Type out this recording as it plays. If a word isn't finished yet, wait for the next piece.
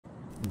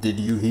Did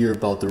you hear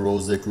about the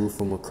rose that grew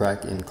from a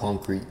crack in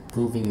concrete,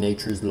 proving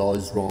nature's law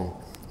is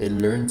wrong? It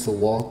learned to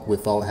walk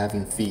without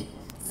having feet.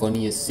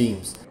 Funny it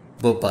seems,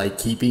 but by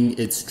keeping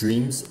its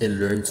dreams, it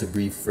learned to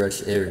breathe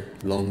fresh air.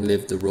 Long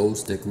live the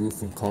rose that grew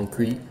from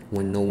concrete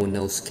when no one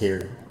else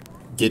cared.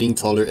 Getting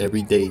taller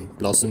every day,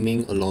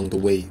 blossoming along the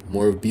way.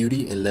 More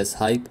beauty and less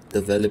hype,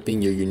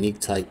 developing your unique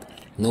type.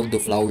 Note the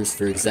flowers,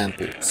 for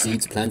example,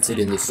 seeds planted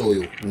in the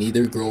soil,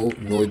 neither grow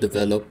nor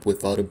develop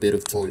without a bit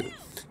of toil.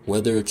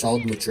 Whether a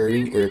child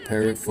maturing or a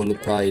parent full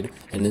of pride,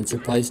 an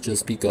enterprise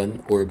just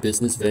begun or a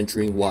business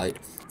venturing wide,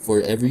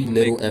 for every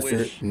little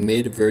effort,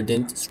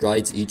 mid-verdant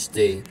strides each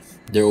day,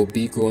 there will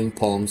be growing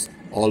palms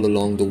all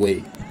along the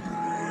way.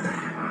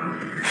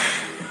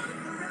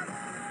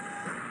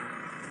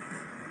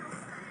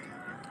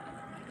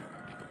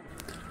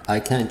 I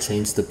can't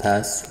change the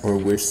past or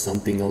wish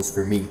something else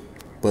for me,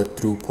 but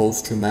through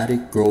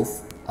post-traumatic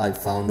growth, I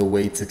found a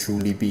way to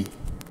truly be.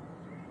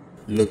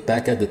 Look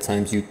back at the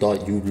times you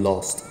thought you'd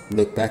lost.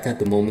 Look back at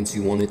the moments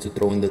you wanted to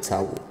throw in the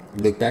towel.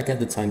 Look back at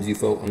the times you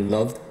felt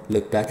unloved.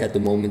 Look back at the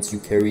moments you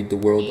carried the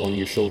world on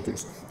your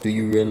shoulders. Do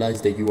you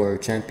realize that you are a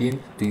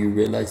champion? Do you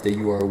realize that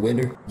you are a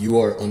winner? You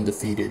are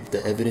undefeated.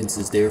 The evidence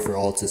is there for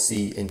all to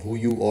see in who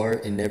you are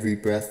in every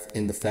breath,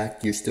 in the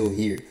fact you're still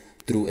here.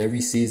 Through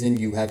every season,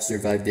 you have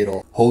survived it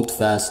all. Hold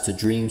fast to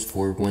dreams,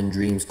 for when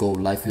dreams go,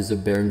 life is a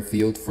barren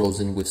field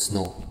frozen with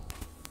snow.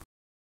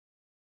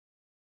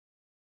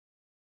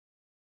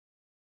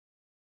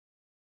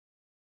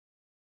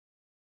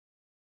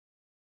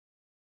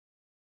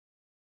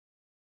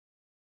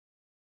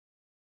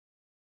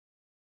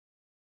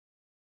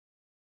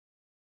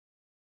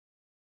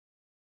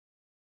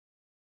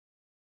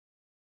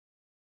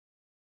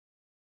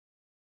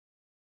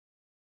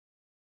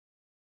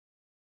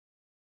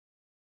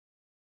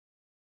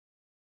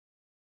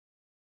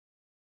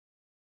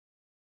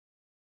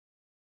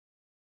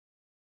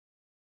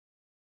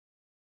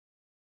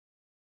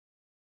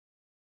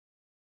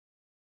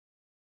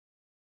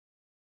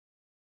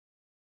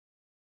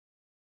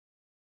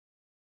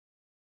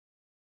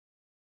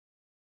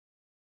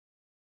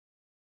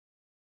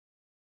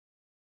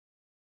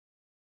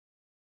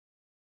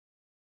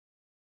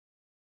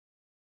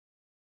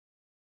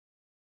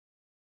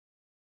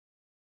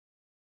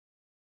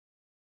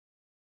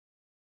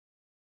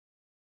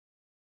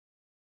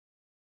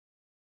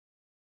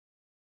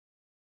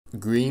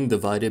 Green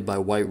divided by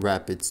white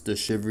rapids, the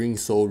shivering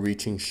soul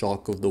reaching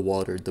shock of the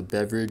water, the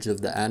beverage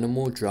of the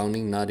animal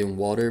drowning not in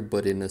water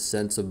but in a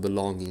sense of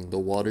belonging. The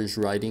water's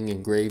writing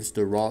engraves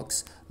the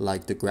rocks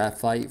like the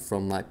graphite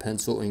from my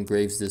pencil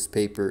engraves this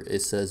paper.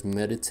 It says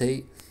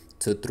meditate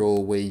to throw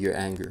away your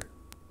anger.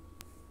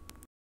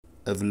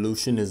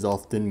 Evolution is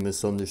often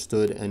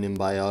misunderstood, and in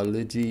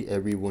biology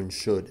everyone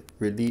should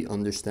really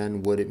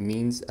understand what it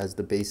means as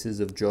the basis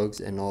of drugs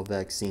and all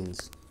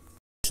vaccines.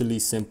 Actually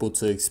simple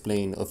to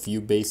explain, a few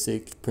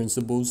basic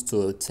principles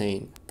to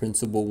attain.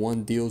 Principle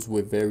 1 deals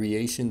with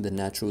variation, the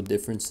natural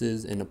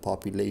differences in a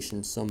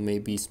population. Some may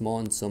be small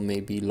and some may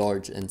be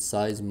large, and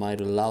size might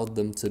allow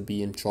them to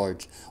be in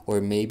charge, or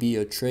maybe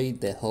a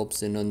trait that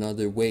helps in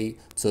another way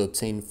to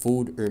obtain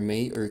food or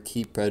mate or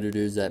keep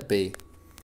predators at bay.